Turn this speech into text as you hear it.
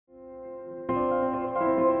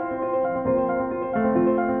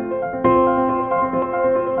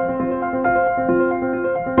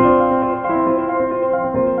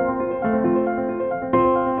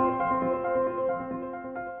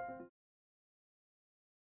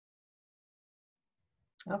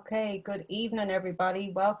Okay, good evening,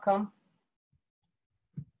 everybody. Welcome.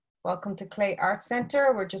 Welcome to Clay Art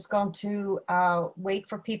Center. We're just going to wait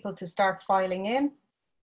for people to start filing in.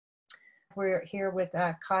 We're here with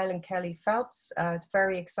Kyle and Kelly Phelps. It's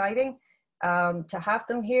very exciting to have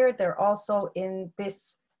them here. They're also in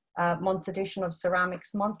this month's edition of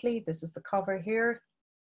Ceramics Monthly. This is the cover here.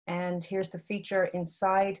 And here's the feature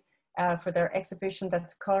inside for their exhibition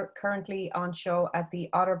that's currently on show at the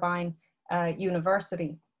Otterbein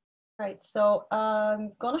University. Right, so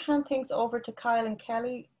I'm going to hand things over to Kyle and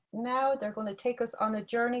Kelly now. They're going to take us on a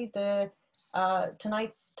journey.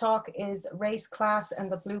 Tonight's talk is Race, Class, and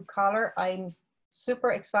the Blue Collar. I'm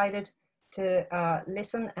super excited to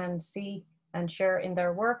listen and see and share in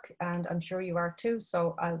their work, and I'm sure you are too,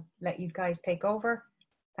 so I'll let you guys take over.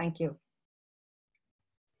 Thank you.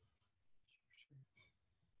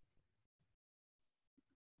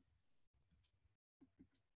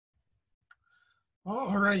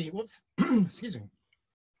 All righty, whoops, excuse me.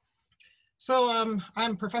 So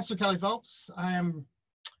I'm Professor Kelly Phelps. I am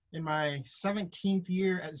in my 17th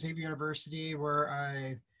year at Xavier University, where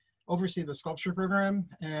I oversee the sculpture program.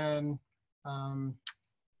 And I'm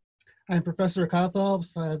Professor Kyle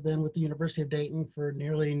Phelps. I've been with the University of Dayton for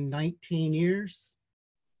nearly 19 years.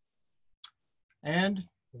 And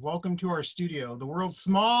welcome to our studio, the world's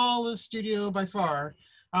smallest studio by far.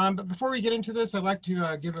 But before we get into this, I'd like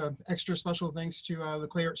to give an extra special thanks to the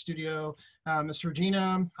Clay Art Studio, Ms.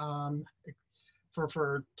 Regina,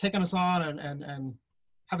 for taking us on and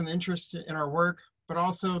having the interest in our work. But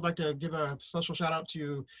also I'd like to give a special shout out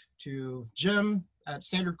to Jim at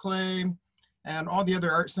Standard Clay and all the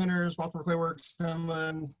other art centers, Baltimore Clay Works,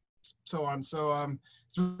 Finland, so on. So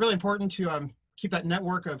it's really important to keep that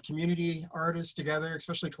network of community artists together,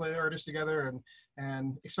 especially clay artists together,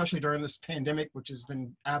 and especially during this pandemic, which has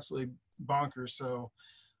been absolutely bonkers. So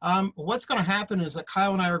what's going to happen is that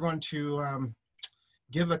Kyle and I are going to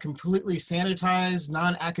give a completely sanitized,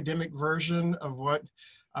 non-academic version of what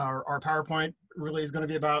our PowerPoint really is going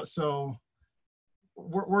to be about. So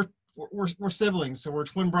we're siblings, so we're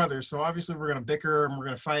twin brothers. So obviously we're going to bicker and we're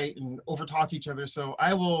going to fight and overtalk each other. So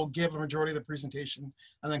I will give a majority of the presentation,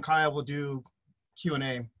 and then Kyle will do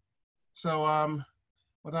Q&A. So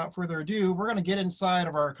without further ado, we're going to get inside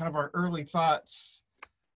of our our early thoughts,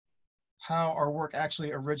 how our work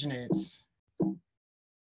actually originates.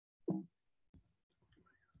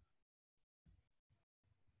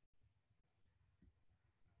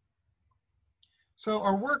 So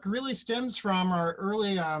our work really stems from our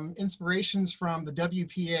early inspirations from the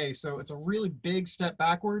WPA. So it's a really big step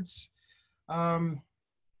backwards.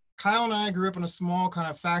 Kyle and I grew up in a small kind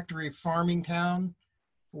of factory farming town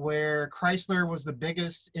where Chrysler was the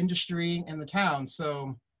biggest industry in the town.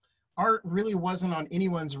 So art really wasn't on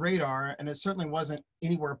anyone's radar, and it certainly wasn't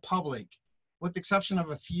anywhere public, with the exception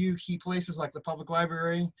of a few key places like the public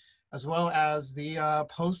library, as well as the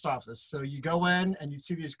post office. So you go in and you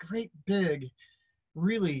see these great big,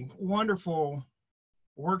 really wonderful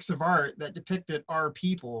works of art that depicted our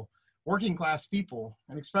people, working class people,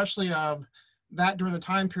 and especially that during the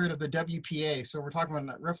time period of the WPA. So we're talking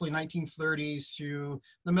about roughly 1930s to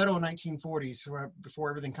the middle of 1940s, before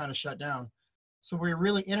everything kind of shut down. So we're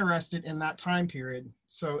really interested in that time period.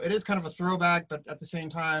 So it is kind of a throwback, but at the same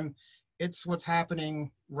time, it's what's happening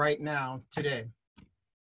right now, today.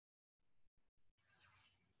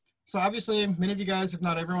 So obviously, many of you guys, if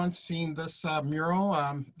not everyone's seen this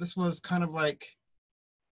mural. This was kind of like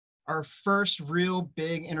our first real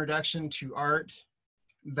big introduction to art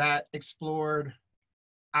that explored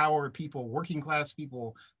our people, working class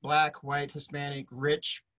people, Black, white, Hispanic,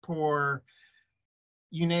 rich, poor,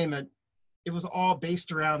 you name it. It was all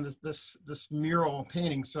based around this mural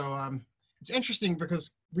painting. So it's interesting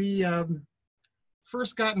because we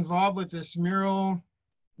first got involved with this mural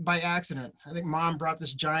by accident. I think Mom brought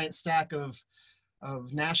this giant stack of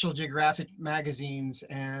National Geographic magazines,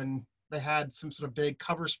 and they had some sort of big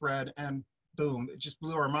cover spread, and boom, it just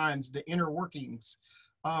blew our minds, the inner workings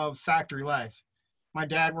of factory life. My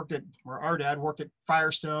dad worked at, or our dad worked at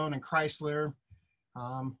Firestone and Chrysler,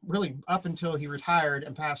 really up until he retired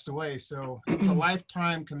and passed away. So it was a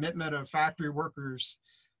lifetime commitment of factory workers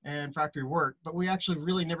and factory work, but we actually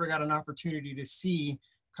really never got an opportunity to see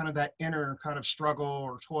kind of that inner kind of struggle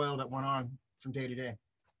or toil that went on from day to day.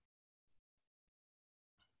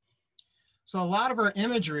 So a lot of our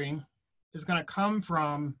imagery is going to come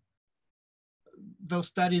from those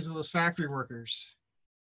studies of those factory workers.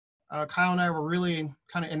 Kyle and I were really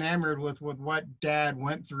kind of enamored with what Dad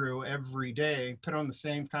went through every day, put on the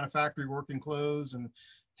same kind of factory working clothes, and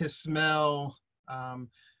his smell,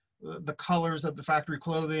 the colors of the factory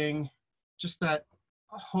clothing, just that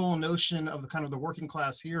whole notion of the kind of the working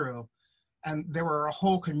class hero. And there were a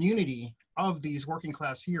whole community of these working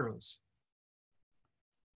class heroes.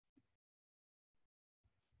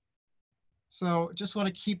 So just want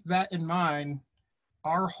to keep that in mind.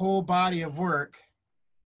 Our whole body of work,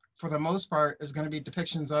 for the most part, is going to be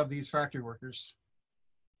depictions of these factory workers.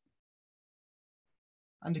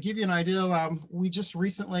 And to give you an idea, we just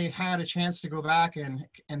recently had a chance to go back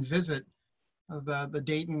and visit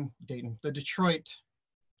the Detroit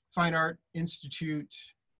Fine Art Institute,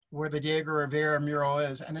 where the Diego Rivera mural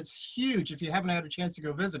is. And it's huge. If you haven't had a chance to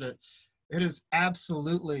go visit it, it is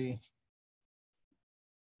absolutely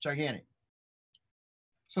gigantic.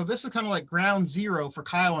 So this is kind of like ground zero for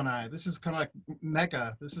Kyle and I. This is kind of like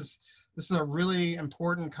Mecca. This is a really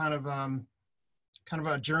important kind of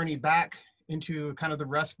a journey back into kind of the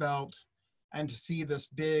Rust Belt, and to see this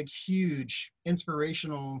big, huge,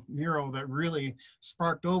 inspirational mural that really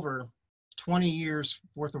sparked over 20 years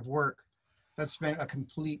worth of work. That's been a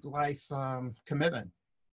complete life commitment.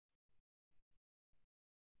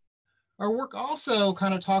 Our work also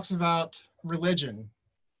kind of talks about religion.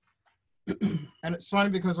 And it's funny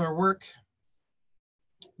because our work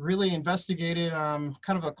really investigated kind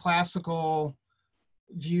of a classical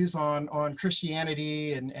views on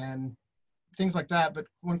Christianity and things like that. But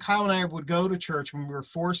when Kyle and I would go to church, when we were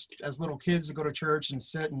forced as little kids to go to church and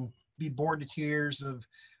sit and be bored to tears of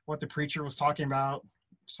what the preacher was talking about,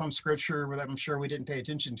 some scripture that I'm sure we didn't pay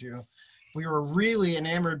attention to, we were really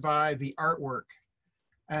enamored by the artwork.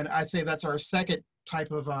 And I'd say that's our second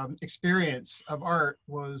type of experience of art,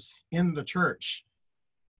 was in the church.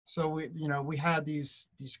 So we had these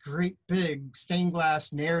great big stained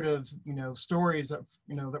glass narrative, stories that,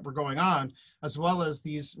 that were going on, as well as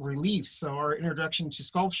these reliefs. So our introduction to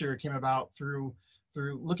sculpture came about through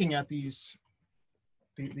looking at these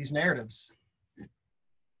narratives.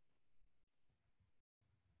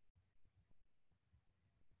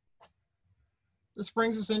 This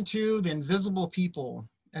brings us into the invisible people.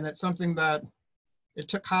 And it's something that it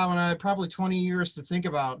took Kyle and I probably 20 years to think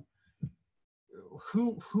about.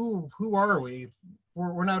 Who are we?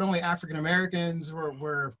 We're not only African Americans,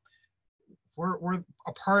 we're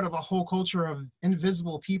a part of a whole culture of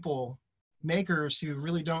invisible people, makers who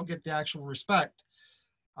really don't get the actual respect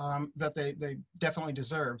that they definitely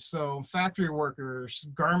deserve. So factory workers,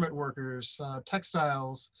 garment workers,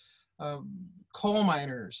 textiles, coal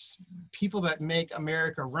miners, people that make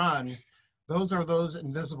America run. Those are those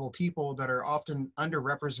invisible people that are often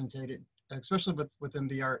underrepresented, especially within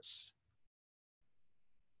the arts.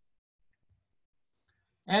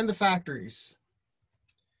 And the factories.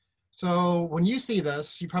 So when you see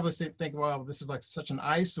this, you probably think, wow, this is like such an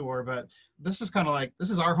eyesore, but this is kind of like, this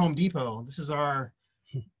is our Home Depot. This is our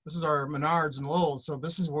Menards and Lowe's. So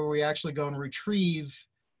this is where we actually go and retrieve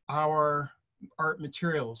our art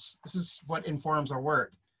materials. This is what informs our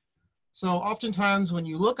work. So oftentimes when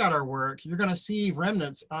you look at our work, you're going to see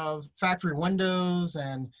remnants of factory windows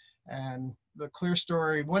and the clear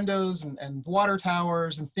story windows and water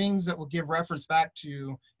towers and things that will give reference back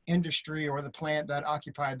to industry or the plant that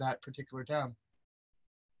occupied that particular town.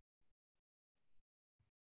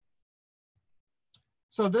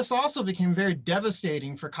 So this also became very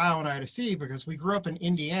devastating for Kyle and I to see, because we grew up in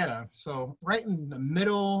Indiana, so right in the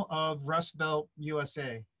middle of Rust Belt,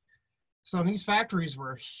 USA. So these factories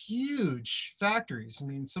were huge factories. I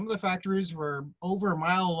mean, some of the factories were over a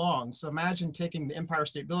mile long. So imagine taking the Empire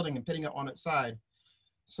State Building and putting it on its side.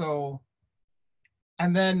 So,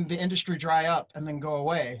 and then the industry dry up and then go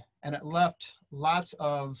away. And it left lots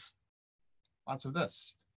of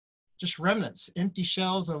this, just remnants, empty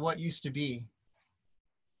shells of what used to be.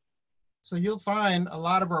 So you'll find a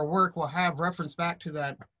lot of our work will have reference back to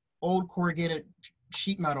that old corrugated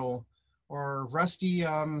sheet metal or rusty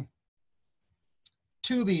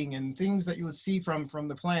tubing and things that you would see from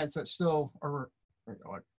the plants that still are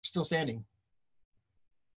still standing.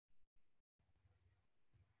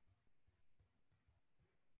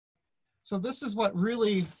 So this is what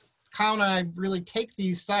really, Kyle and I really take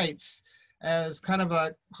these sites as kind of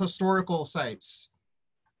a historical sites.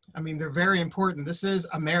 I mean, they're very important. This is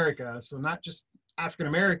America, so not just African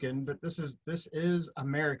American, but this is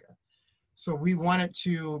America. So we wanted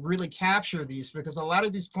to really capture these, because a lot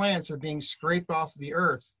of these plants are being scraped off the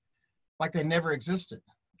earth like they never existed.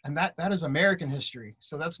 And that is American history.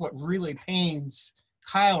 So that's what really pains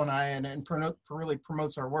Kyle and I and really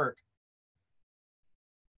promotes our work.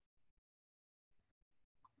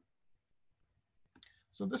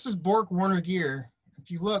 So this is Bork Warner Gear. If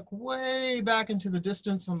you look way back into the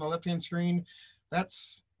distance on the left-hand screen,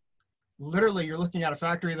 that's literally, you're looking at a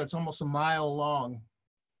factory that's almost a mile long.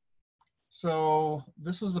 So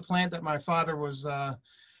this was the plant that my father was, our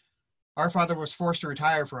father was forced to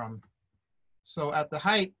retire from. So at the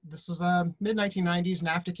height, this was mid-1990s,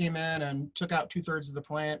 NAFTA came in and took out 2/3 of the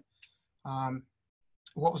plant.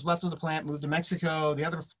 What was left of the plant moved to Mexico. The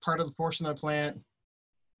other part of the portion of the plant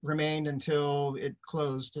remained until it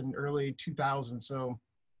closed in early 2000. So it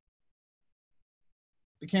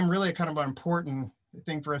became really a kind of an important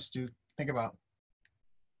thing for us to think about.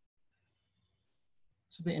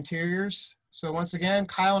 This is the interiors. So once again,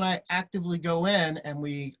 Kyle and I actively go in and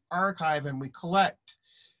we archive and we collect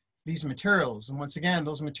these materials. And once again,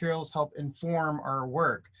 those materials help inform our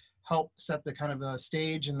work, help set the kind of the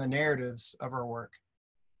stage and the narratives of our work.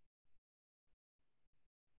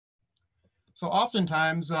 So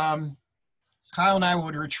oftentimes, Kyle and I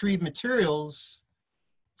would retrieve materials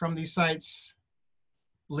from these sites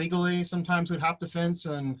legally. Sometimes we'd hop the fence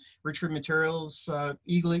and retrieve materials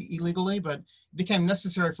illegally, but it became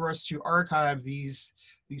necessary for us to archive these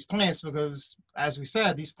plants because, as we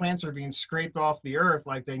said, these plants are being scraped off the earth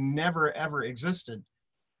like they never ever existed.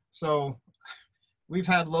 So we've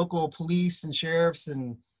had local police and sheriffs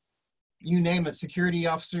and you name it, security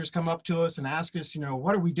officers come up to us and ask us,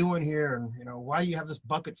 what are we doing here? And, why do you have this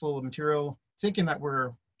bucket full of material? Thinking that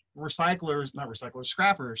we're recyclers, not recyclers,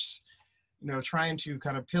 scrappers, trying to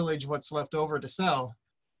kind of pillage what's left over to sell.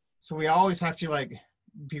 So we always have to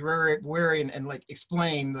be very wary and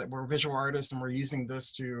explain that we're visual artists and we're using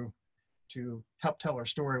this to help tell our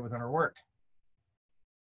story within our work.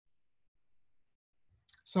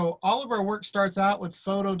 So all of our work starts out with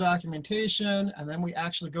photo documentation, and then we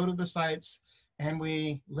actually go to the sites and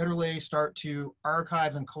we literally start to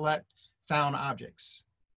archive and collect found objects.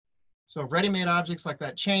 So ready-made objects like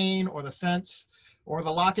that chain or the fence or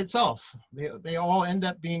the lock itself, they all end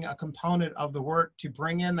up being a component of the work to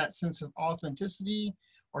bring in that sense of authenticity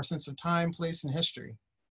or sense of time, place, and history.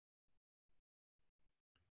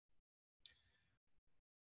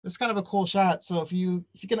 It's kind of a cool shot. So if you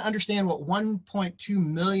can understand what 1.2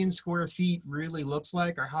 million square feet really looks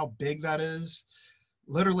like or how big that is,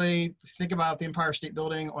 literally think about the Empire State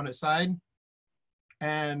Building on its side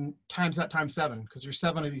and times that times 7, because there's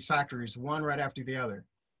 7 of these factories, one right after the other.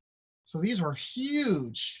 So these were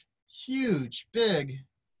huge, huge, big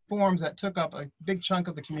forms that took up a big chunk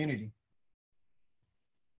of the community.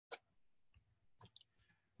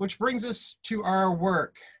 Which brings us to our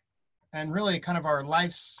work. And really kind of our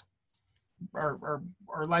life's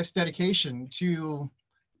dedication to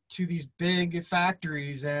these big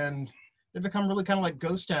factories, and they become really kind of like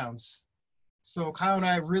ghost towns. So Kyle and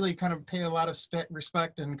I really kind of pay a lot of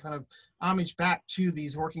respect and kind of homage back to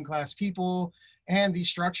these working class people and these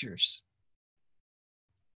structures.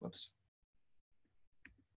 Whoops.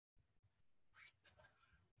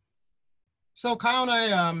 So Kyle and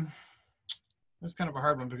I, it's kind of a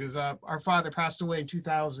hard one because our father passed away in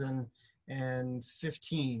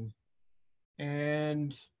 2015.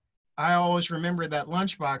 And I always remember that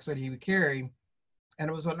lunchbox that he would carry. And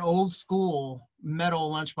it was an old school metal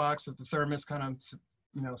lunchbox that the thermos kind of,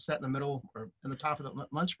 set in the middle or in the top of the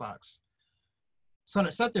lunchbox. So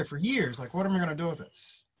it sat there for years, like, what am I going to do with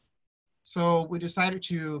this? So we decided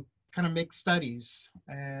to kind of make studies,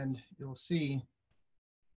 and you'll see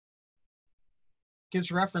gives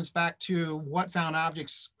reference back to what found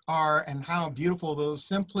objects are and how beautiful those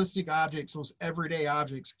simplistic objects, those everyday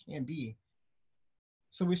objects can be.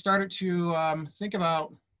 So we started to think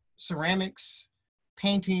about ceramics,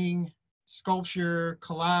 painting, sculpture,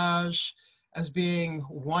 collage as being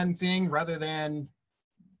one thing rather than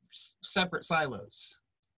separate silos.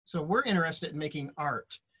 So we're interested in making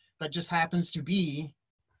art that just happens to be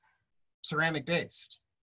ceramic based.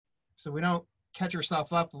 So we don't catch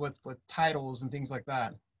yourself up with titles and things like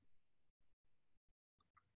that.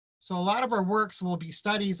 So a lot of our works will be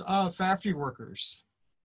studies of factory workers.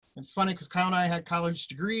 It's funny because Kyle and I had college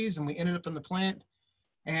degrees and we ended up in the plant.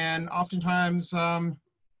 And oftentimes on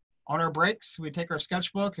our breaks, we'd take our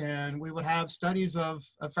sketchbook and we would have studies of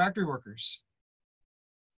factory workers.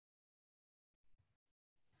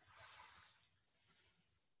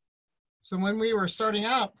 So when we were starting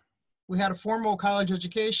out, we had a formal college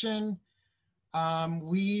education.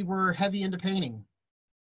 We were heavy into painting.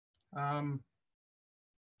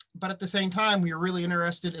 But at the same time, we were really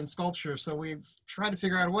interested in sculpture. So we've tried to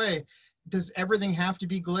figure out a way, does everything have to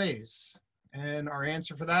be glaze? And our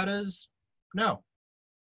answer for that is no.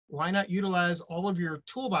 Why not utilize all of your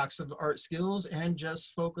toolbox of art skills and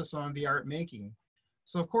just focus on the art making?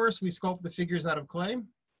 So of course we sculpt the figures out of clay,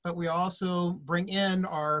 but we also bring in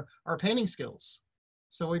our painting skills.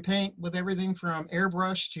 So we paint with everything from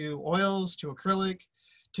airbrush to oils to acrylic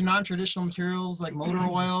to non-traditional materials like motor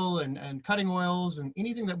oil and cutting oils and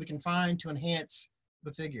anything that we can find to enhance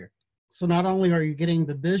the figure. So not only are you getting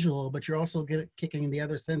the visual, but you're also kicking the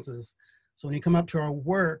other senses. So when you come up to our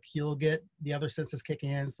work, you'll get the other senses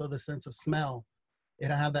kicking in. So the sense of smell,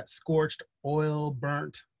 it'll have that scorched, oil,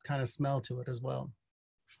 burnt kind of smell to it as well.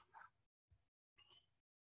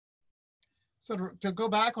 So to go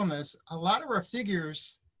back on this, a lot of our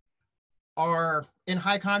figures are in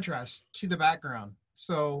high contrast to the background.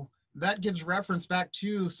 So that gives reference back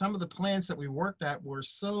to some of the plants that we worked at were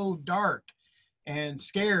so dark and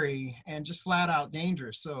scary and just flat out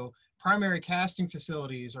dangerous. So primary casting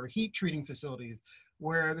facilities or heat treating facilities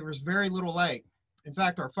where there was very little light. In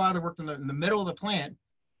fact, our father worked in the middle of the plant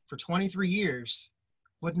for 23 years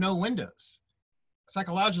with no windows.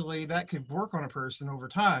 Psychologically, that could work on a person over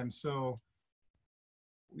time. So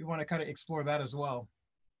we want to kind of explore that as well.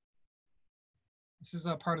 This is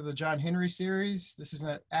a part of the John Henry series. This is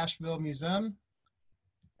at Asheville Museum.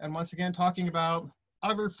 And once again, talking about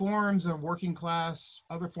other forms of working class,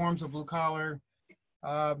 other forms of blue collar.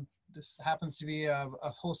 This happens to be a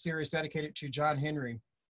whole series dedicated to John Henry.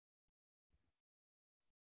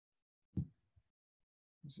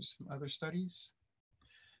 These are some other studies.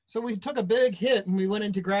 So we took a big hit and we went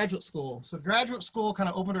into graduate school. So graduate school kind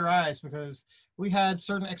of opened our eyes because we had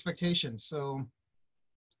certain expectations. So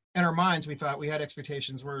in our minds, we thought we had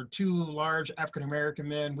expectations. We're two large African-American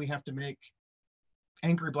men. We have to make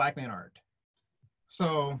angry black man art.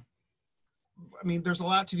 So, I mean, there's a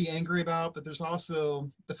lot to be angry about, but there's also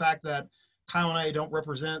the fact that Kyle and I don't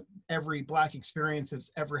represent every black experience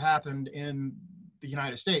that's ever happened in the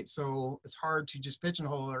United States. So it's hard to just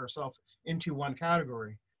pigeonhole ourselves into one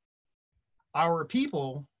category. Our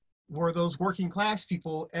people were those working class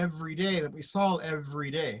people every day that we saw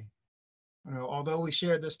every day. You know, although we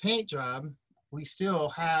shared this paint job, we still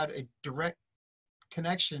had a direct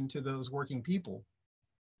connection to those working people.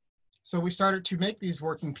 So we started to make these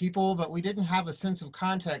working people, but we didn't have a sense of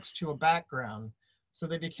context to a background. So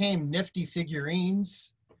they became nifty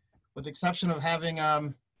figurines, with the exception of having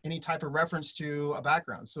any type of reference to a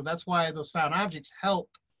background. So that's why those found objects help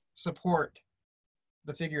support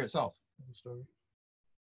the figure itself.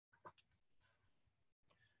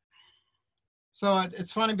 So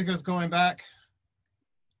it's funny because going back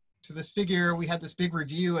to this figure, we had this big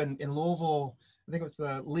review in Louisville. I think it was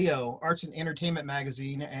the Leo Arts and Entertainment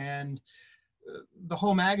magazine, and the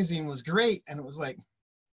whole magazine was great, and it was like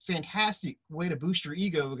fantastic way to boost your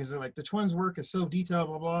ego because they're like the twins' work is so detailed,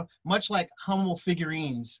 blah blah, much like humble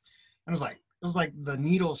figurines. And it was like the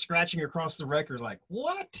needle scratching across the record, like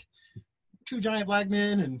what? Two giant black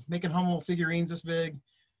men and making humble figurines this big.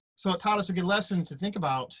 So it taught us a good lesson to think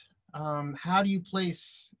about. How do you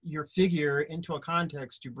place your figure into a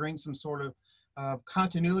context to bring some sort of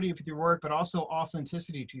continuity with your work, but also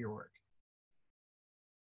authenticity to your work?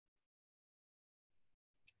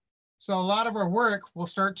 So a lot of our work will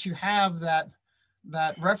start to have that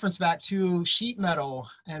reference back to sheet metal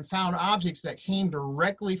and found objects that came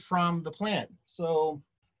directly from the plant. So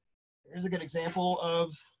here's a good example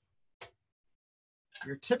of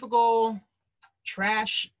your typical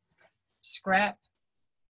trash, scrap,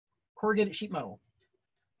 corrugated sheet metal.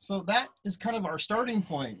 So that is kind of our starting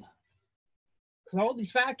point. Because all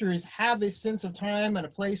these factories have a sense of time and a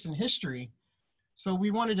place in history. So we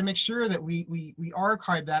wanted to make sure that we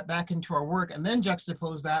archive that back into our work and then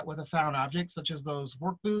juxtapose that with a found object, such as those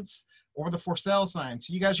work boots or the for sale sign.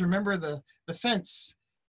 So you guys remember the fence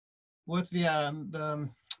with the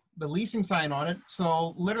leasing sign on it.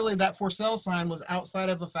 So literally that for sale sign was outside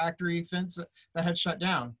of a factory fence that had shut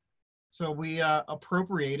down. So we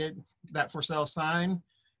appropriated that for sale sign,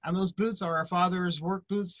 and those boots are our father's work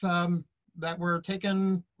boots that were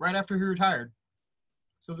taken right after he retired.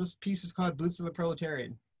 So this piece is called Boots of the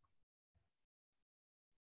Proletariat.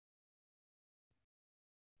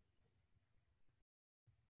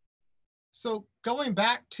 So going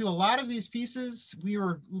back to a lot of these pieces, we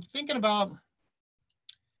were thinking about,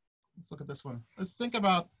 let's look at this one. Let's think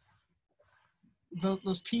about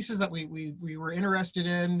those pieces that we were interested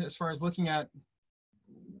in as far as looking at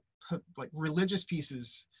like religious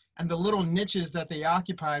pieces, and the little niches that they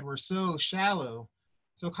occupied were so shallow.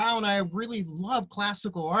 So Kyle and I really love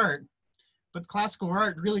classical art, but classical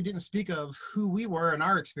art really didn't speak of who we were and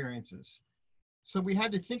our experiences. So we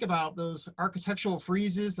had to think about those architectural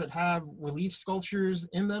friezes that have relief sculptures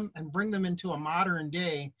in them and bring them into a modern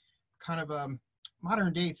day kind of a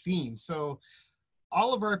modern day theme. So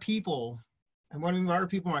all of our people, and one of our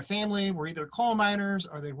people in my family were either coal miners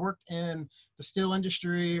or they worked in the steel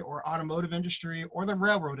industry or automotive industry or the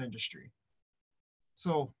railroad industry.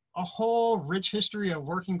 So a whole rich history of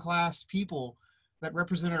working class people that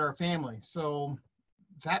represented our family. So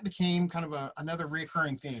that became kind of another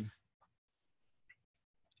recurring theme.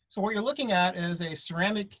 So what you're looking at is a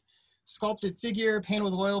ceramic sculpted figure painted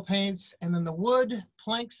with oil paints, and then the wood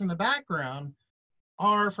planks in the background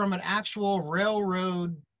are from an actual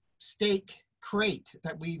railroad stake crate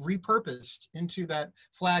that we repurposed into that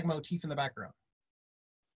flag motif in the background.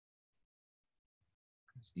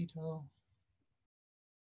 Detail.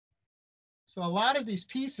 So a lot of these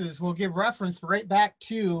pieces will give reference right back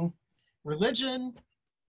to religion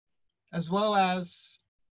as well as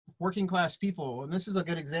working class people. And this is a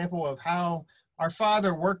good example of how our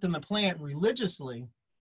father worked in the plant religiously.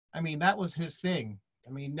 I mean, that was his thing.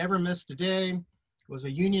 I mean, never missed a day, was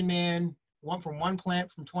a union man, went from one plant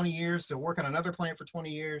from 20 years to work on another plant for 20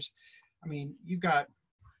 years. I mean, you've got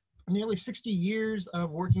nearly 60 years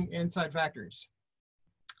of working inside factories.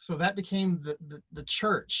 So that became the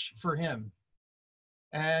church for him.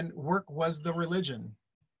 And work was the religion.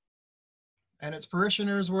 And its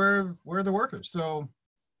parishioners were the workers. So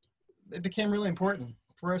it became really important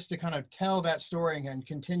for us to kind of tell that story and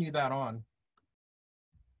continue that on.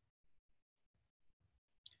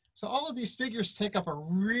 So all of these figures take up a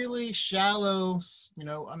really shallow,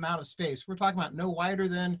 amount of space. We're talking about no wider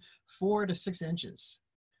than 4 to 6 inches.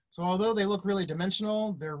 So although they look really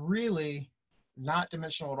dimensional, they're really not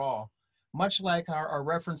dimensional at all. Much like our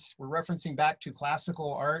reference, we're referencing back to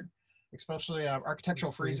classical art, especially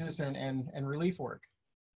architectural friezes and relief work.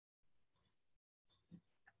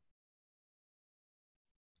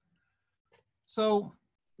 So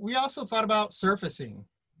we also thought about surfacing.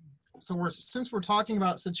 So since we're talking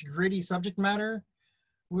about such gritty subject matter,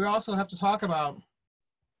 we also have to talk about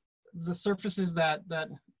the surfaces that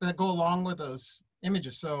go along with those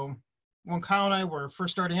images. So when Kyle and I were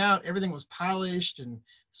first starting out, everything was polished and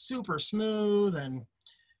super smooth, and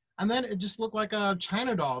then it just looked like a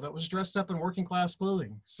China doll that was dressed up in working class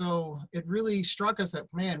clothing. So it really struck us that,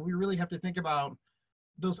 man, we really have to think about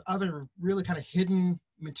those other really kind of hidden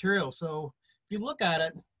materials. So if you look at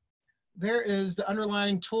it, there is the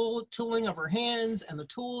underlying tooling of our hands and the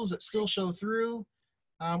tools that still show through.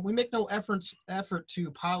 We make no effort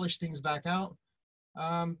to polish things back out.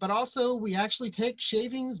 But also we actually take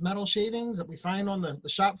shavings, metal shavings that we find on the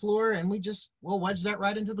shop floor, and we'll wedge that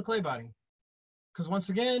right into the clay body. Because once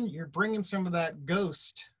again, you're bringing some of that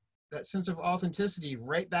ghost, that sense of authenticity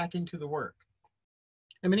right back into the work.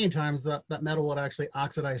 And many times that metal would actually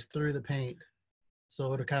oxidize through the paint. So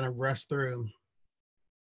it would kind of rush through.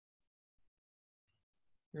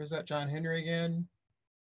 Here's that John Henry again.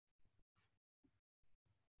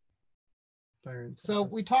 So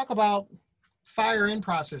we talk about fire in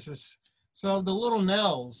processes. So the little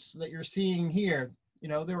nails that you're seeing here,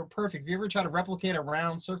 they were perfect. If you ever try to replicate a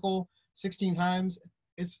round circle 16 times,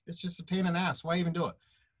 it's just a pain in the ass. Why even do it?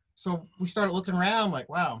 So we started looking around like,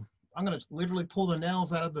 wow, I'm going to literally pull the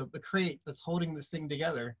nails out of the crate that's holding this thing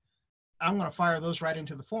together. I'm going to fire those right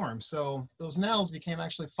into the form. So those nails became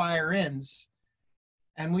actually fire ends.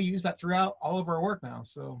 And we use that throughout all of our work now.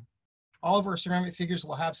 So all of our ceramic figures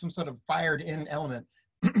will have some sort of fired in element.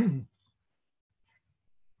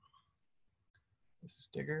 This is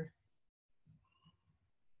Digger.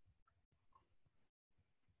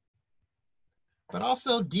 But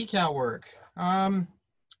also decal work. Kyle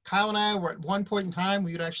and I were at one point in time,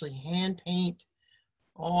 we would actually hand paint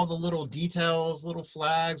all the little details, little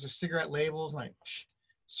flags or cigarette labels. Like,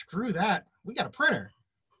 screw that. We got a printer.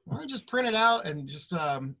 Why don't you just print it out and just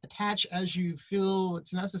attach as you feel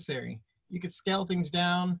it's necessary. You could scale things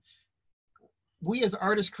down. We as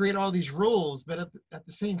artists create all these rules, but at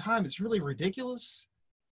the same time, it's really ridiculous.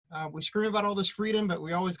 We scream about all this freedom, but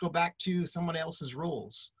we always go back to someone else's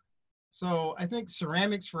rules. So I think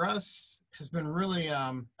ceramics for us has been really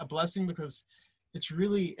a blessing because it's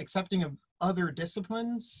really accepting of other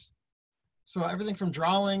disciplines. So everything from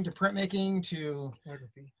drawing to printmaking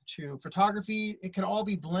to photography, it can all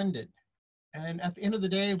be blended. And at the end of the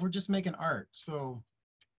day, we're just making art. So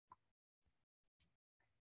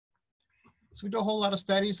we do a whole lot of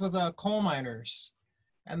studies with coal miners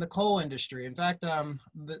and the coal industry. In fact,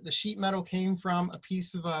 the sheet metal came from a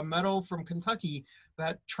piece of metal from Kentucky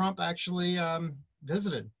that Trump actually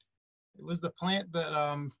visited. It was the plant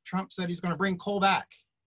that Trump said he's going to bring coal back.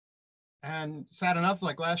 And sad enough,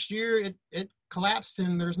 like last year, it collapsed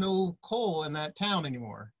and there's no coal in that town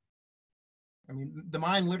anymore. I mean, the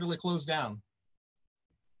mine literally closed down.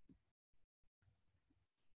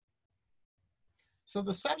 So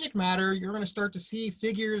the subject matter, you're going to start to see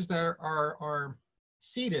figures that are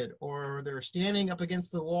seated, or they're standing up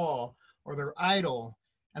against the wall, or they're idle.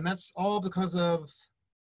 And that's all because of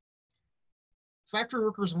factory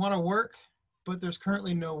workers want to work, but there's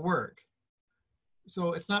currently no work.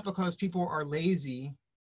 So it's not because people are lazy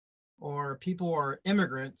or people are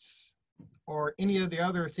immigrants or any of the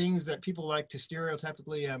other things that people like to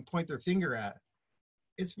stereotypically point their finger at.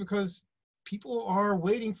 It's because people are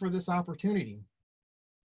waiting for this opportunity,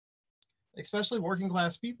 especially working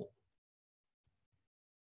class people.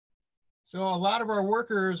 So a lot of our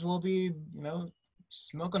workers will be,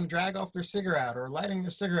 smoking a drag off their cigarette or lighting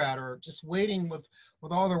their cigarette or just waiting with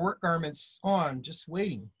all their work garments on, just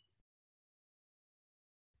waiting.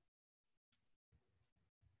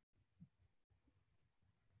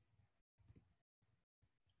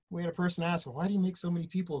 We had a person ask, well, why do you make so many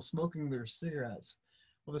people smoking their cigarettes?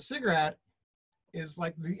 Well, the cigarette is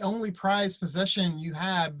like the only prized possession you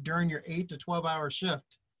have during your 8 to 12-hour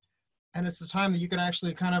shift. And it's the time that you can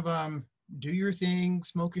actually kind of do your thing,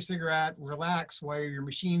 smoke your cigarette, relax while your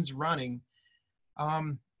machine's running.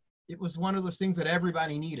 It was one of those things that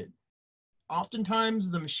everybody needed. Oftentimes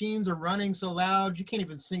the machines are running so loud, you can't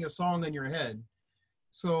even sing a song in your head.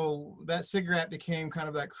 So that cigarette became kind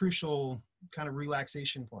of that crucial kind of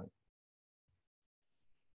relaxation point.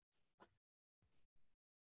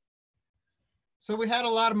 So we had a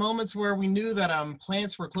lot of moments where we knew that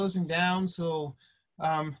plants were closing down. So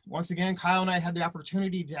once again, Kyle and I had the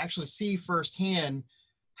opportunity to actually see firsthand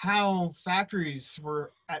how factories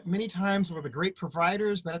were at many times were the great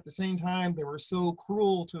providers, but at the same time, they were so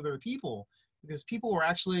cruel to their people because people were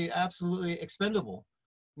actually absolutely expendable.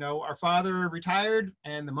 Our father retired,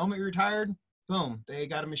 and the moment he retired, boom, they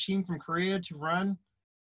got a machine from Korea to run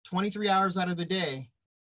 23 hours out of the day,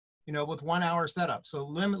 with 1 hour setup. So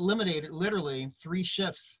limited literally 3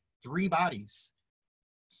 shifts, 3 bodies.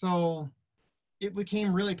 So it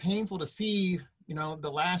became really painful to see,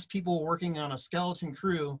 the last people working on a skeleton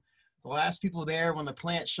crew, the last people there when the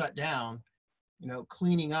plant shut down,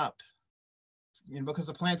 cleaning up, because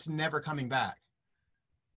the plant's never coming back.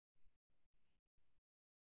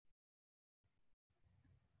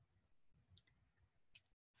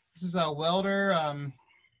 This is a welder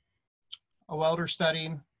study,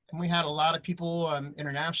 and we had a lot of people,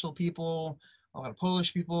 international people, a lot of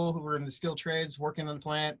Polish people who were in the skilled trades working on the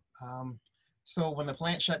plant. So when the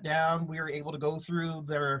plant shut down, we were able to go through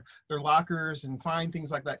their lockers and find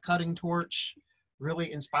things like that cutting torch.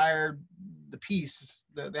 Really inspired the piece,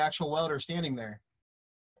 the actual welder standing there,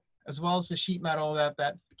 as well as the sheet metal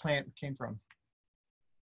that plant came from.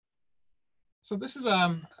 So this is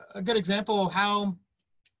a good example of how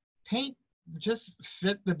paint just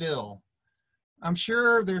fit the bill. I'm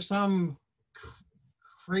sure there's some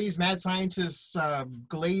crazy mad scientist,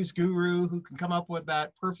 glaze guru who can come up with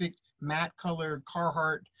that perfect matte colored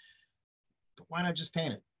Carhartt, but why not just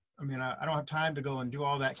paint it? I mean, I don't have time to go and do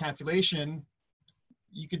all that calculation.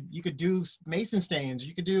 You could do mason stains,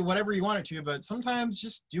 you could do whatever you wanted to, but sometimes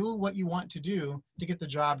just do what you want to do to get the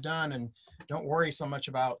job done and don't worry so much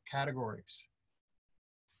about categories.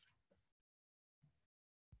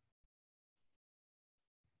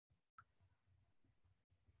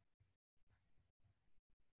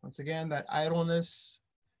 Once again, that idleness,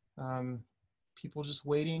 people just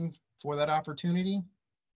waiting for that opportunity.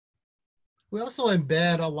 We also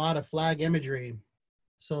embed a lot of flag imagery.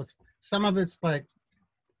 So some of it's like,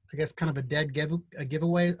 I guess, kind of a dead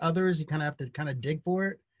giveaway. Others, you kind of have to kind of dig for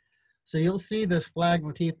it. So you'll see this flag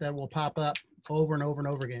motif that will pop up over and over and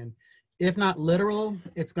over again. If not literal,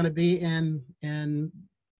 it's going to be in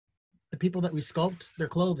the people that we sculpt their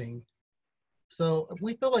clothing. So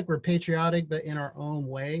we feel like we're patriotic, but in our own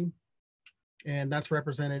way. And that's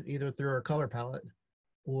represented either through our color palette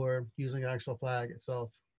or using the actual flag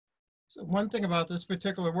itself. So one thing about this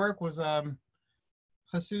particular work was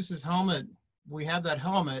Jesus's helmet. We have that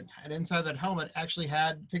helmet, and inside that helmet actually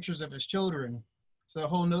had pictures of his children. So the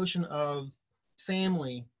whole notion of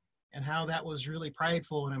family and how that was really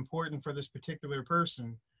prideful and important for this particular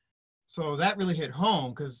person. So that really hit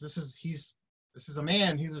home because this is a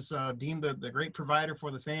man who was deemed the great provider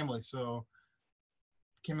for the family. So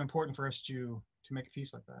it became important for us to make a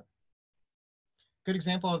piece like that. Good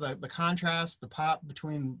example of the contrast, the pop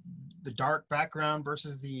between the dark background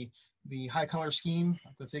versus the high color scheme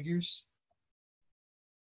of the figures.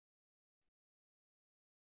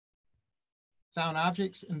 Found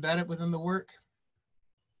objects embedded within the work.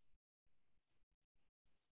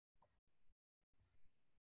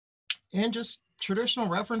 And just traditional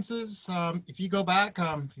references. If you go back,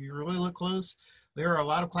 if you really look close, there are a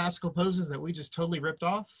lot of classical poses that we just totally ripped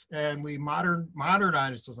off and we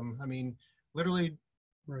modernized them. I mean, literally,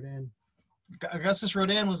 Rodin. Augustus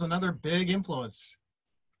Rodin was another big influence.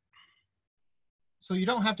 So you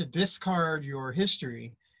don't have to discard your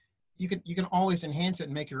history. You can always enhance it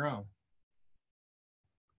and make your own.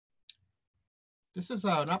 This is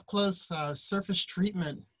an up-close surface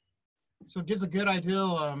treatment. So it gives a good idea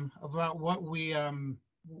about what we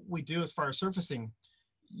do as far as surfacing.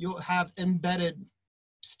 You'll have embedded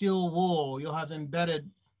steel wool. You'll have embedded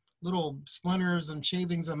little splinters and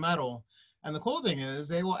shavings of metal. And the cool thing is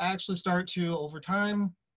they will actually start to, over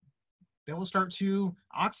time, they will start to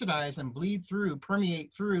oxidize and bleed through,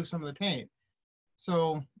 permeate through some of the paint.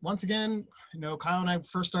 So once again, Kyle and I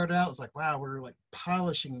first started out, it's like, wow, we're like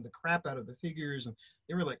polishing the crap out of the figures. And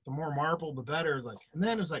they were like, the more marble, the better. It's like, and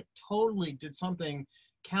then it was like totally did something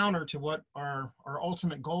counter to what our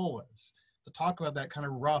ultimate goal was, to talk about that kind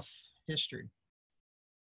of rough history.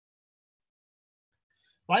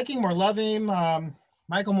 Liking or loving,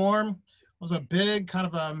 Michael Moore was a big kind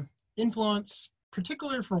of influence,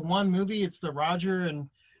 particularly for one movie. It's the Roger and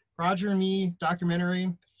Me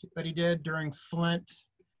documentary that he did during Flint,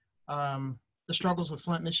 the struggles with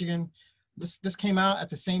Flint, Michigan. This came out at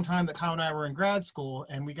the same time that Kyle and I were in grad school,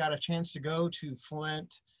 and we got a chance to go to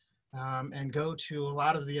Flint and go to a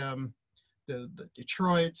lot of the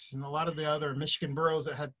Detroits and a lot of the other Michigan boroughs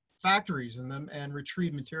that had factories in them and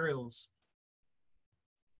retrieve materials.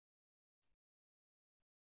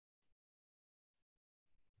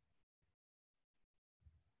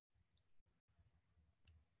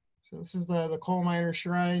 So this is the coal miner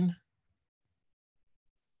shrine.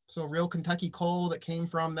 So real Kentucky coal that came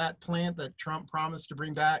from that plant that Trump promised to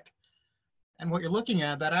bring back. And what you're looking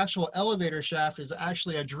at, that actual elevator shaft is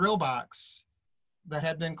actually a drill box that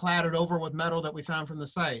had been cladded over with metal that we found from the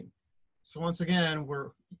site. So once again,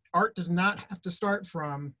 art does not have to start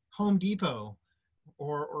from Home Depot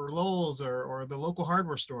or Lowe's or the local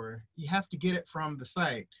hardware store. You have to get it from the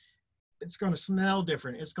site. It's going to smell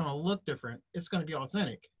different. It's going to look different. It's going to be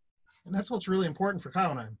authentic. And that's what's really important for Kyle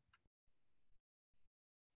and I.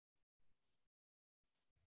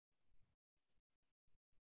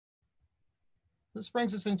 This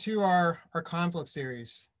brings us into our conflict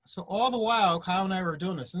series. So all the while, Kyle and I were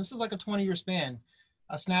doing this, and this is like a 20-year span,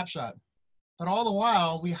 a snapshot. But all the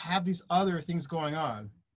while, we have these other things going on.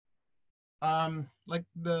 Like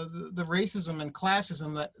the racism and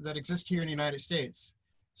classism that exist here in the United States.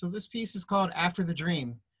 So this piece is called After the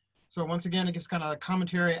Dream. So once again, it gives kind of a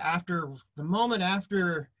commentary after the moment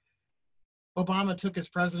after Obama took his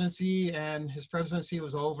presidency and his presidency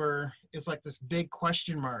was over. It's like this big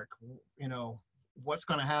question mark, what's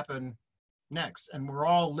going to happen next? And we're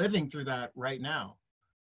all living through that right now.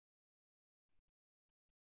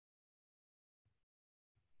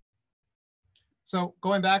 So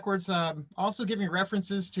going backwards, also giving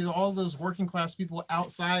references to all those working class people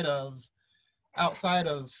outside of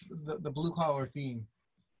the blue collar theme,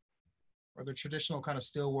 or the traditional kind of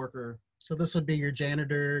steel worker. So this would be your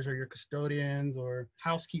janitors or your custodians or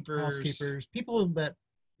housekeepers, people that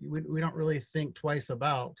we don't really think twice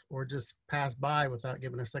about or just pass by without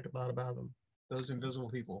giving a second thought about them. Those invisible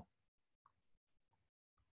people.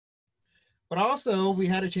 But also we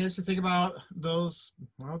had a chance to think about those,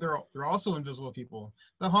 well, they're also invisible people,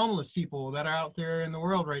 the homeless people that are out there in the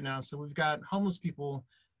world right now. So we've got homeless people,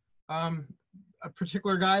 a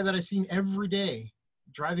particular guy that I've seen every day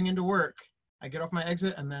driving into work. I get off my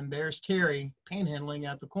exit and then there's Terry panhandling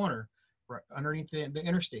at the corner right underneath the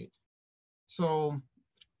interstate. So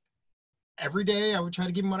every day I would try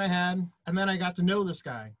to give him what I had. And then I got to know this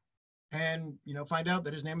guy and, find out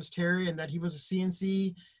that his name was Terry and that he was a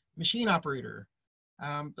CNC machine operator.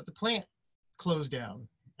 But the plant closed down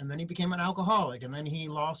and then he became an alcoholic and then he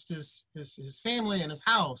lost his family and his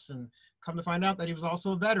house and come to find out that he was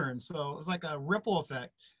also a veteran. So it was like a ripple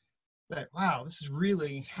effect that, wow, this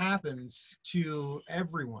really happens to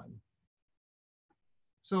everyone.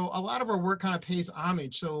 So a lot of our work kind of pays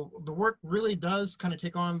homage. So the work really does kind of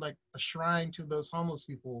take on like a shrine to those homeless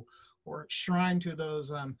people or shrine to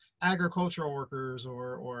those agricultural workers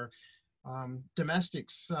or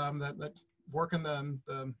domestics that work in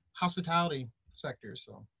the hospitality sector.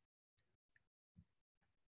 So,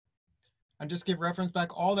 and just give reference back,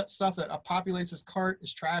 all that stuff that populates his cart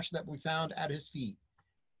is trash that we found at his feet.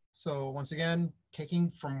 So once again, taking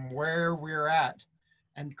from where we're at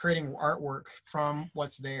and creating artwork from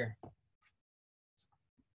what's there.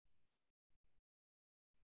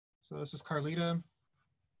 So this is Carlita,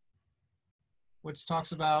 which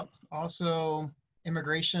talks about also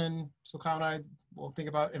immigration. So Kyle and I will think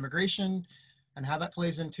about immigration and how that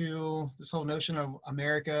plays into this whole notion of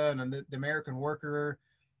America and the American worker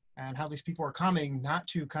and how these people are coming not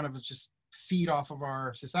to kind of just feed off of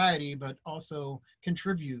our society, but also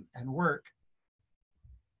contribute and work.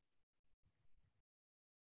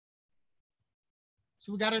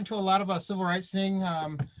 So we got into a lot of a civil rights thing.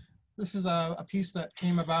 This is a piece that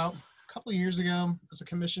came about a couple of years ago. It was a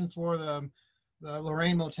commission for the the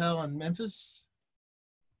Lorraine Motel in Memphis.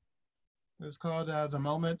 It was called The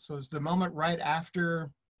Moment. So it's the moment right after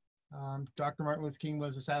Dr. Martin Luther King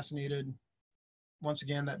was assassinated. Once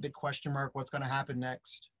again, that big question mark, what's going to happen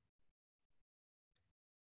next?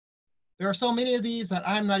 There are so many of these that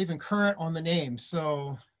I'm not even current on the names.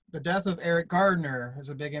 So the death of Eric Gardner is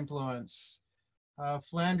a big influence.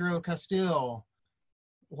 Philando Castile,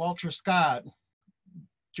 Walter Scott,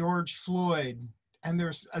 George Floyd, and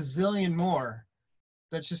there's a zillion more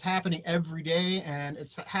that's just happening every day, and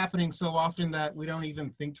it's happening so often that we don't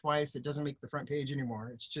even think twice. It doesn't make the front page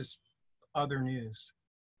anymore. It's just other news.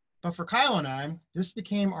 But for Kyle and I, this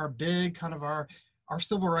became our big kind of our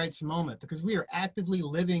civil rights moment, because we are actively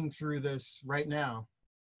living through this right now.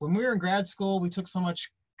 When we were in grad school, we took so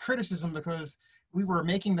much criticism because we were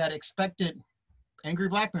making that expected angry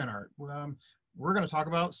black man art. We're going to talk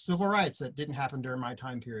about civil rights that didn't happen during my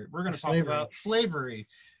time period. We're going to talk about slavery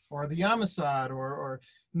or the Amistad or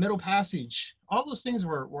Middle Passage. All those things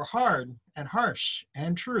were hard and harsh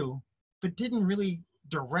and true, but didn't really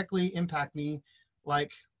directly impact me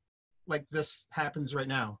like this happens right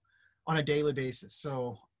now on a daily basis.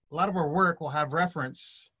 So a lot of our work will have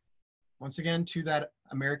reference, once again, to that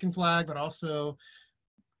American flag, but also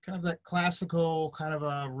kind of that classical kind of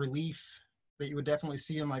a relief that you would definitely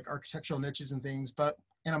see in like architectural niches and things, but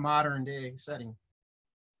in a modern day setting.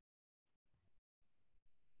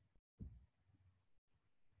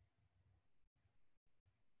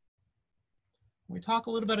 We talk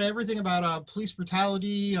a little bit of everything about police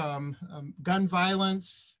brutality, gun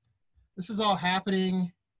violence. This is all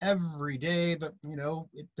happening every day, but you know,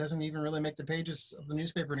 it doesn't even really make the pages of the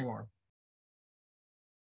newspaper anymore.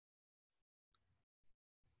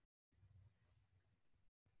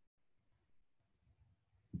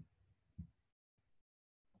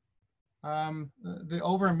 The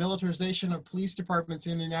over-militarization of police departments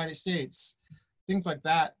in the United States, things like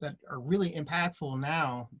that are really impactful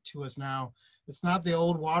now to us now. It's not the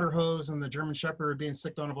old water hose and the German Shepherd being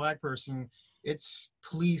sicked on a black person. It's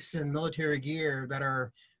police and military gear that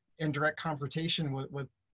are in direct confrontation with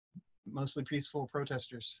mostly peaceful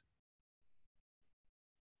protesters.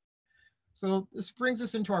 So this brings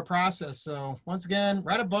us into our process. So once again,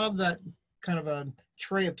 right above that kind of a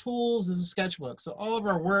tray of tools is a sketchbook. So all of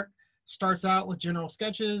our work starts out with general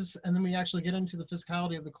sketches, and then we actually get into the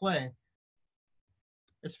physicality of the clay.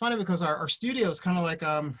 It's funny because our studio is kind of like,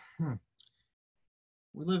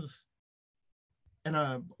 we live in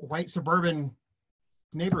a white suburban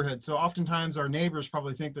neighborhood. So oftentimes our neighbors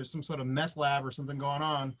probably think there's some sort of meth lab or something going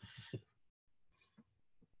on.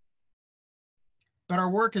 But our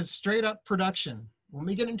work is straight up production. When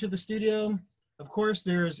we get into the studio, of course,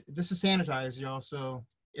 this is sanitized, y'all. So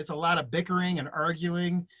it's a lot of bickering and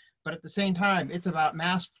arguing, but at the same time, it's about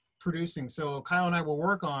mass producing. So Kyle and I will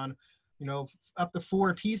work on, you know, up to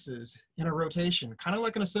 4 pieces in a rotation, kind of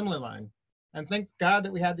like an assembly line. And thank God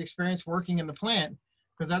that we had the experience working in the plant,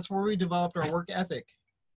 because that's where we developed our work ethic.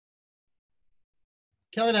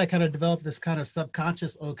 Kelly and I kind of developed this kind of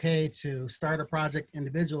subconscious okay to start a project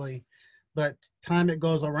individually, but time it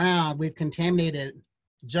goes around, we've contaminated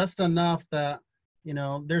just enough that, you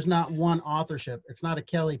know, there's not one authorship. It's not a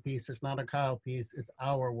Kelly piece, it's not a Kyle piece, it's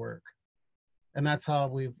our work. And that's how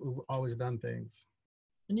we've always done things.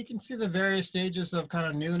 And you can see the various stages of kind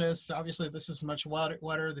of newness. Obviously, this is much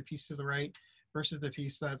wetter, the piece to the right, versus the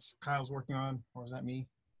piece that's Kyle's working on, or is that me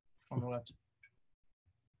on the left?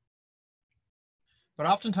 But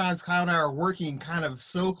oftentimes, Kyle and I are working kind of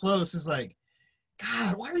so close. It's like,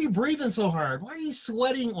 God, why are you breathing so hard? Why are you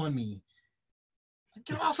sweating on me?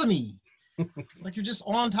 Get off of me. It's like you're just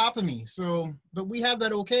on top of me. So, but we have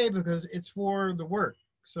that okay because it's for the work.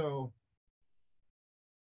 So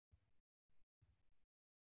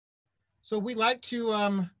we like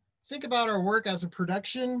to think about our work as a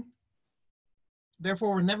production.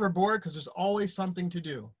 Therefore, we're never bored because there's always something to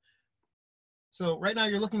do. So right now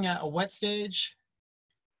you're looking at a wet stage.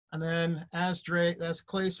 And then as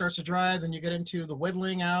clay starts to dry, then you get into the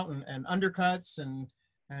whittling out and undercuts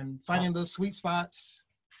and finding those sweet spots.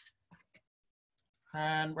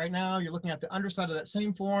 And right now you're looking at the underside of that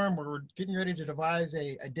same form where we're getting ready to devise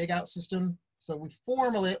a dig out system. So we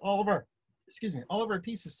formulate all of our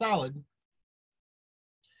pieces solid,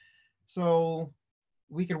 so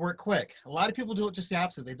we can work quick. A lot of people do it just the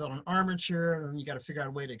opposite. They build an armature and then you got to figure out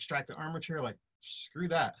a way to extract the armature. Like, screw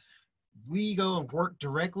that. We go and work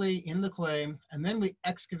directly in the clay, and then we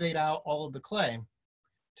excavate out all of the clay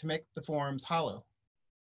to make the forms hollow.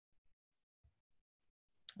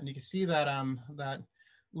 And you can see that that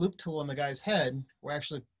loop tool on the guy's head, we're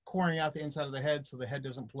actually coring out the inside of the head so the head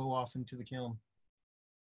doesn't blow off into the kiln.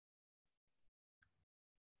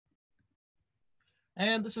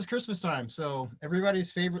 And this is Christmas time, so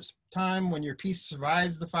everybody's favorite time when your piece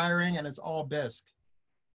survives the firing and it's all bisque.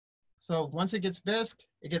 So once it gets bisque,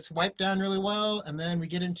 it gets wiped down really well, and then we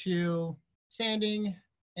get into sanding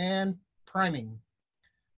and priming.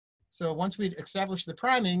 So once we establish the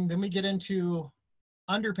priming, then we get into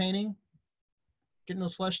underpainting, getting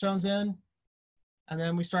those flesh tones in, and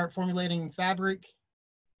then we start formulating fabric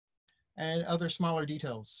and other smaller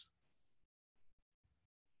details.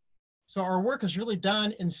 So our work is really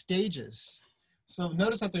done in stages. So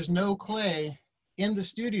notice that there's no clay in the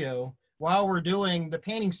studio while we're doing the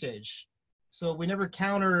painting stage. So we never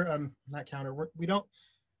we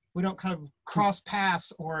don't kind of cross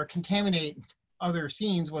paths or contaminate other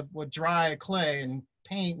scenes with dry clay and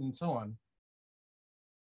paint and so on.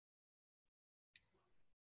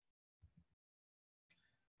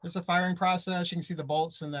 This is a firing process. You can see the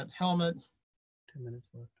bolts in that helmet. 10 minutes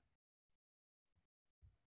left.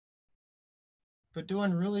 But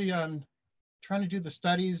doing really trying to do the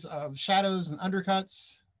studies of shadows and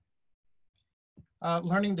undercuts,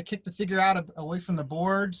 learning to kick the figure out away from the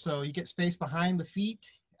board so you get space behind the feet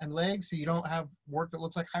and legs so you don't have work that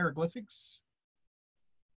looks like hieroglyphics.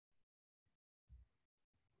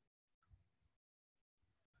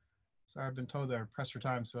 Sorry, I've been told they're pressed for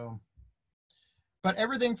time, so. But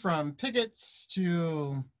everything from pickets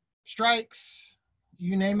to strikes,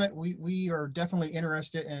 you name it, we are definitely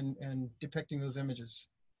interested in depicting those images.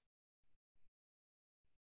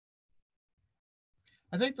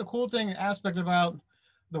 I think the cool aspect about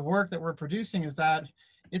the work that we're producing is that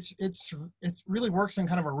it really works in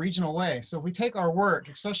kind of a regional way. So if we take our work,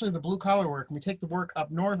 especially the blue collar work, and we take the work up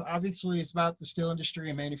north, obviously it's about the steel industry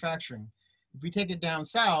and manufacturing. If we take it down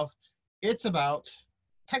south, it's about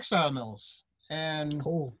textile mills and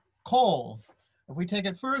coal. If we take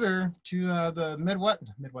it further to the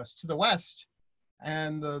Midwest, to the west,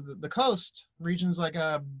 and the coast regions like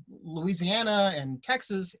Louisiana and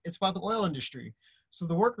Texas, it's about the oil industry. So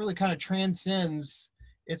the work really kind of transcends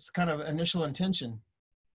its kind of initial intention.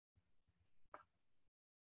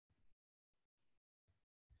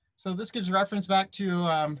 So this gives reference back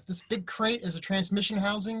to this big crate is a transmission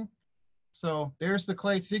housing. So there's the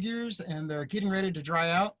clay figures and they're getting ready to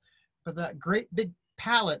dry out. But that great big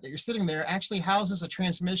pallet that you're sitting there actually houses a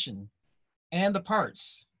transmission and the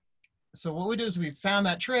parts. So what we do is we found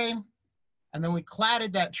that tray and then we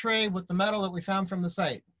cladded that tray with the metal that we found from the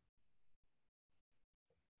site.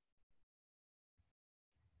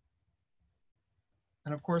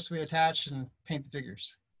 And of course we attach and paint the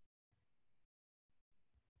figures.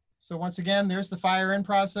 So once again, there's the fire in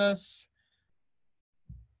process.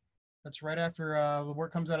 That's right after the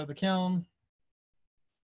work comes out of the kiln.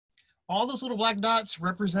 All those little black dots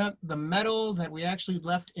represent the metal that we actually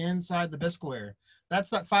left inside the bisqueware. That's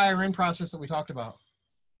that fire in process that we talked about.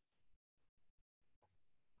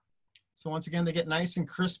 So once again, they get nice and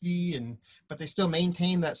crispy, but they still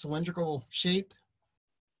maintain that cylindrical shape.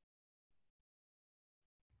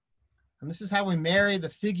 And this is how we marry the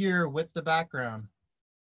figure with the background.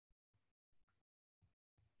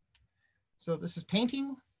 So this is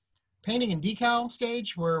painting and decal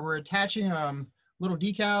stage where we're attaching little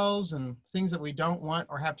decals and things that we don't want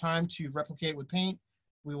or have time to replicate with paint.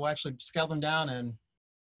 We will actually scale them down and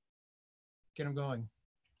get them going.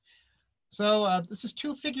 So this is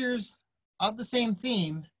two figures of the same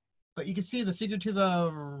theme, but you can see the figure to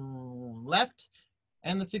the left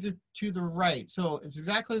and the figure to the right. So it's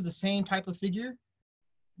exactly the same type of figure.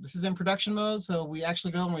 This is in production mode, so we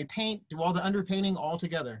actually go and we paint, do all the underpainting all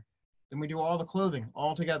together. Then we do all the clothing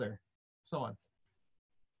all together, so on.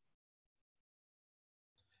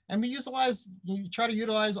 And we try to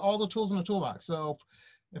utilize all the tools in the toolbox. So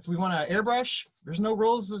if we want to airbrush, there's no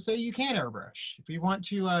rules that say you can't airbrush. If you want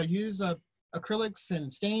to use acrylics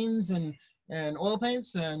and stains and oil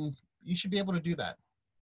paints, then you should be able to do that.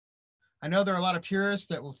 I know there are a lot of purists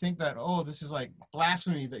that will think that, oh, this is like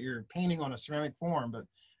blasphemy that you're painting on a ceramic form, but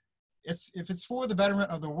if it's for the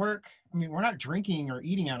betterment of the work, I mean, we're not drinking or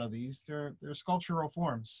eating out of these. They're sculptural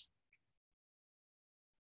forms.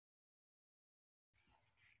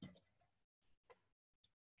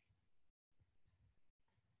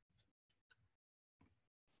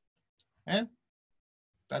 And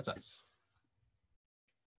that's us.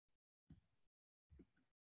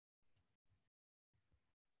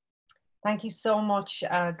 Thank you so much,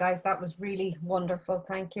 guys. That was really wonderful.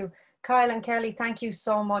 Thank you. Kyle and Kelly, thank you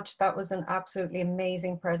so much. That was an absolutely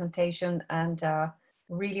amazing presentation, and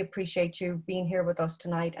really appreciate you being here with us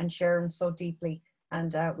tonight and sharing so deeply.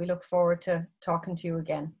 And we look forward to talking to you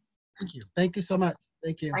again. Thank you. Thank you so much.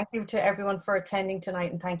 Thank you. Thank you to everyone for attending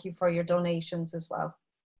tonight, and thank you for your donations as well.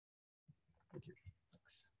 Thank you.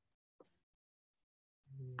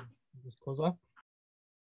 Just close off.